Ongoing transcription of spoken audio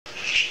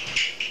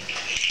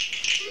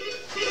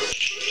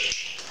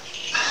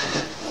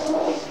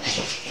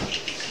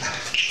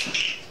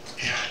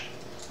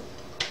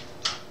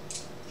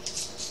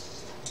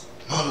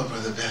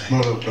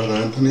Brother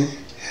Anthony.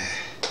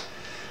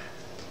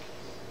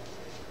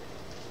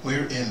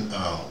 We're in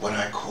what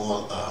I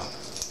call, I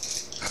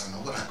don't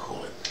know what I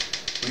call it.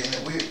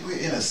 We're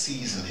in a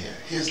season here.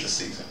 Here's the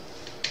season.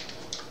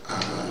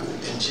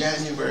 In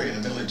January, in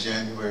the middle of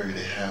January,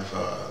 they have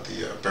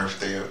the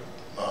birthday of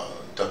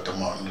Dr.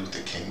 Martin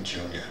Luther King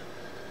Jr.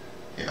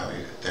 You know,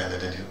 then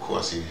of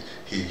course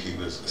he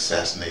was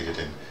assassinated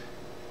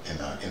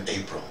in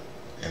April.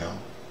 You know,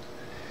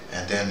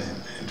 and then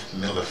in the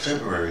middle of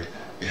February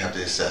we have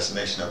the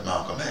assassination of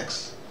Malcolm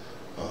X,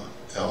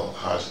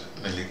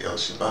 Malik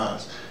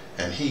el-Shabazz,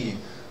 and he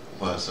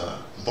was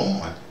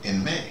born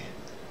in May.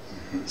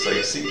 So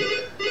you see,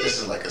 this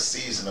is like a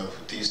season of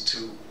these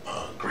two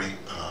great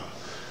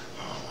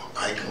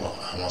icons.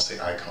 I won't say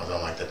icons, I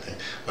don't like that thing,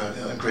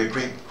 but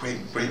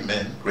great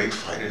men, great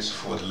fighters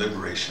for the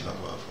liberation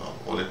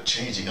or the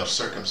changing of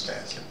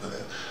circumstance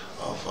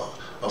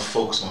of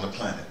folks on the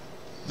planet.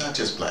 Not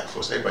just black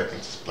folks. Everybody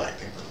thinks it's black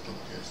thing, but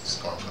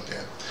it's gone from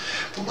there.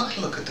 But when I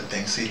look at the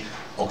thing, see,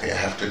 okay, I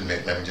have to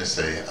admit, let me just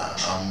say,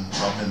 I'm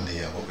in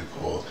the what we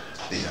call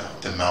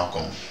the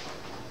Malcolm,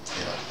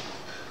 you know,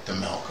 the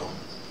Malcolm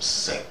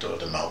sect, or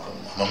the Malcolm.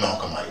 I'm a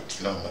Malcolmite,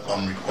 you know,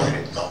 I'm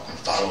unrequited Malcolm,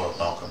 follower of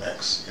Malcolm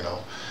X, you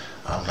know.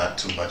 I'm not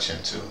too much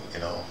into, you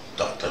know,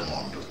 Dr.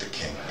 Martin Luther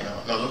King, you know.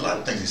 No, a lot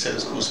of things he said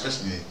is cool,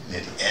 especially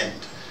near the end,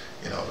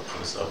 you know,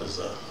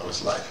 of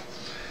his life.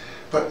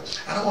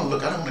 But I don't want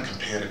to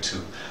compare the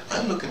two.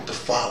 I look at the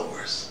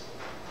followers.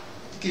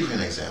 I'll give you an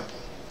example.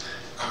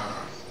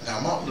 Now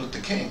Martin Luther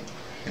King,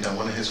 you know,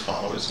 one of his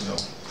followers, you know,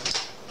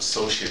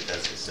 associate,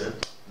 as they said,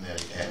 near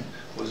the end,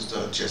 was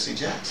Jesse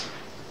Jackson.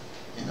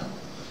 You know,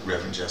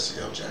 Reverend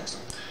Jesse L.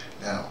 Jackson.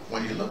 Now,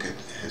 when you look at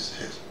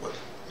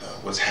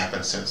what's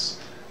happened since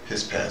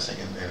his passing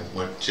and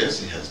what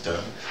Jesse has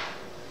done,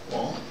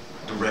 well,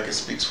 the record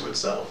speaks for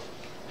itself.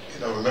 You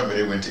know, remember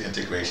they went to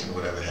integration,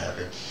 whatever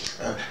happened.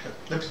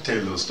 Let me tell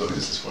you a little story.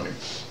 This is funny.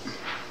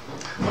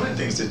 One of the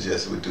things that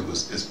Jesse would do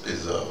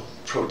is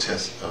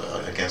protest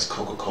against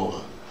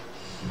Coca-Cola.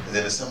 And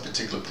then at some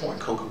particular point,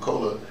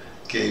 Coca-Cola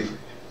gave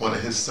one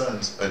of his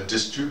sons a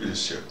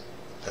distributorship.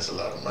 That's a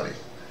lot of money.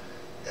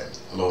 And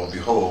lo and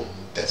behold,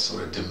 that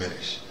sort of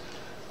diminished.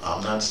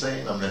 I'm just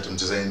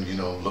saying, you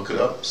know, look it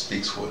up,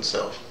 speaks for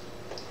itself.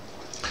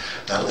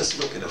 Now let's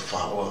look at a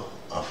follower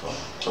of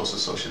a close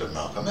associate of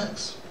Malcolm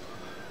X.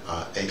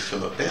 A.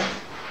 Philip Bailey.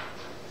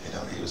 You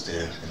know, he was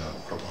there, you know,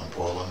 up on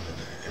Portland and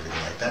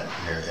everything like that.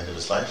 Near the end of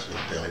his life,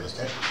 Bailey was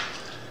there.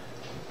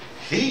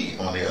 He,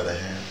 on the other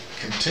hand,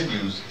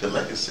 continues the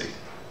legacy.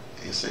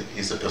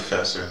 He's a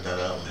professor and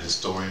a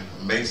historian,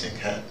 amazing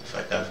cat. In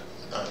fact, I've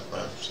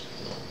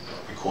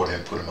recorded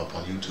and put him up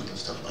on YouTube and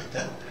stuff like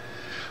that.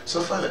 So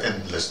if I'm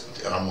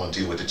going to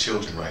deal with the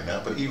children right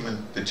now, but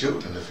even the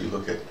children, if you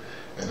look at,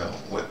 you know,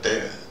 what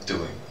they're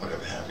doing,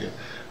 whatever have you,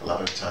 a lot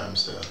of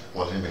times,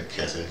 well, let me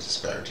cast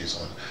disparities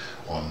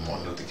on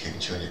Martin Luther King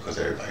Jr. because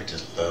everybody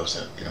just loves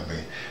him, you know what I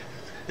mean?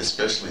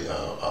 Especially,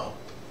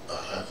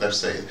 let's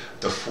say,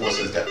 the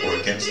forces that were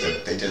against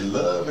him, they just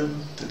love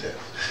him to death.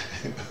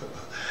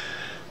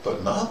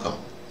 But Malcolm,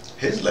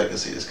 his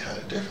legacy is kind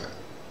of different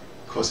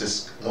because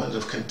it's one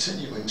of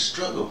continuing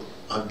struggle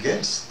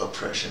against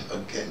oppression,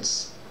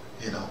 against,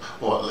 you know,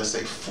 or let's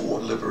say for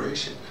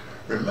liberation.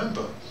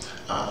 Remember,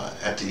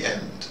 at the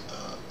end,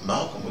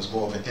 Malcolm was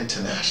more of an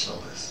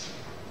internationalist,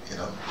 you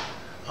know,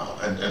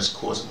 and of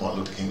course Martin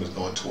Luther King was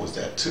going towards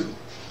that too,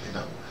 you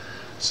know.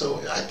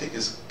 So I think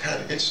it's kind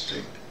of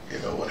interesting, you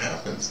know, what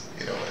happens,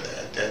 you know,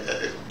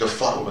 the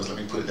followers, let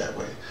me put it that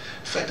way.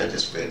 In fact, I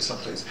just read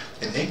someplace,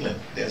 in England,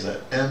 there's a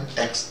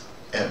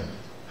MXM,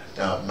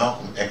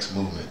 Malcolm X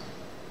movement,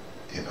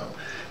 you know.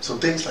 So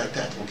things like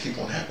that will keep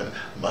on happening.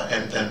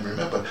 And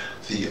remember,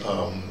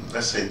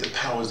 let's say the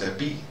powers that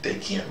be, they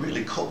can't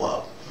really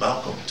co-opt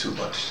Malcolm too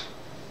much.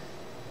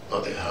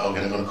 Well, how are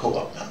they going to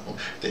co-opt Malcolm?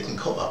 They can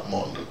co-opt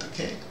Martin Luther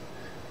King.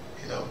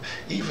 You know,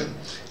 even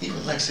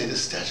like say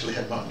this statue they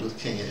had Martin Luther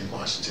King in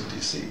Washington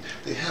D.C.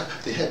 They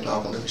had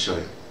Malcolm. Let me show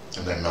you.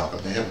 And then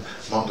Malcolm. They have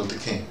Martin Luther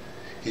King.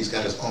 He's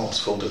got his arms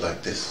folded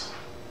like this.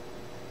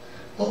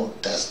 Well,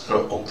 that's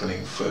not an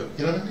opening for,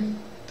 you know what I mean?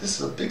 This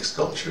is a big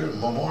sculpture, a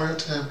memorial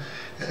to him,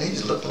 and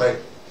he's looking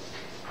like,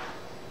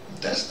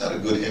 that's not a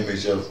good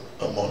image of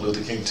Martin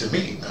Luther King to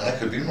me. Now, I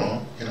could be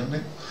wrong, you know what I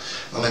mean?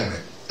 Well, anyway,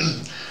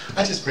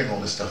 I just bring all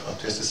this stuff up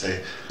just to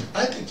say,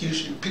 I think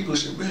people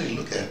should really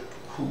look at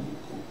who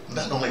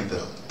not only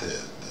the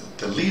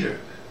leader,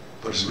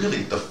 but it's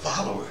really the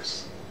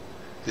followers.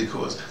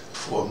 Because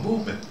for a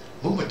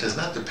movement does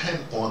not depend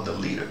on the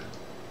leader.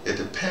 It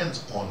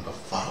depends on the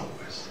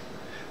followers.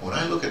 When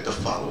I look at the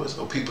followers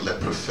or people that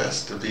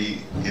profess to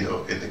be, you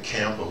know, in the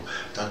camp of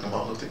Dr.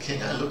 Martin Luther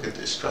King, I look at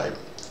their stripe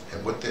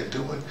and what they're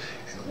doing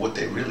and what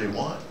they really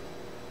want.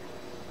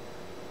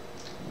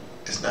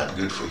 It's not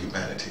good for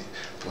humanity.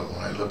 But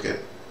when I look at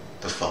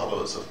the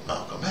followers of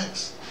Malcolm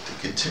X,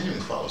 the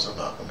continuing followers of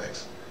Malcolm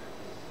X,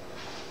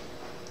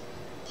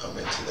 I'm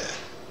into that.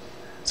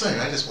 So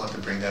anyway, I just wanted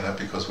to bring that up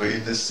because we're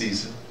in this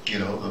season, you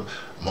know, the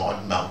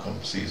Martin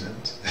Malcolm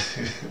seasons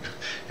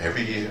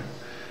every year.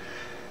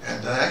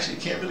 And I actually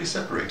can't really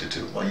separate the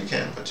two. Well, you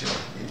can, but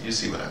you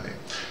see what I mean.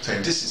 So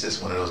this is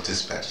just one of those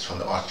dispatches from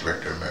the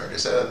ArtsDirector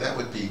Emeritus. That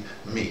would be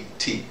me,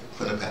 T,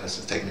 from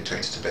thePatterson, taking the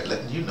train to Tibet,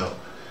 letting you know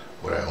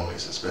what I only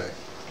suspect.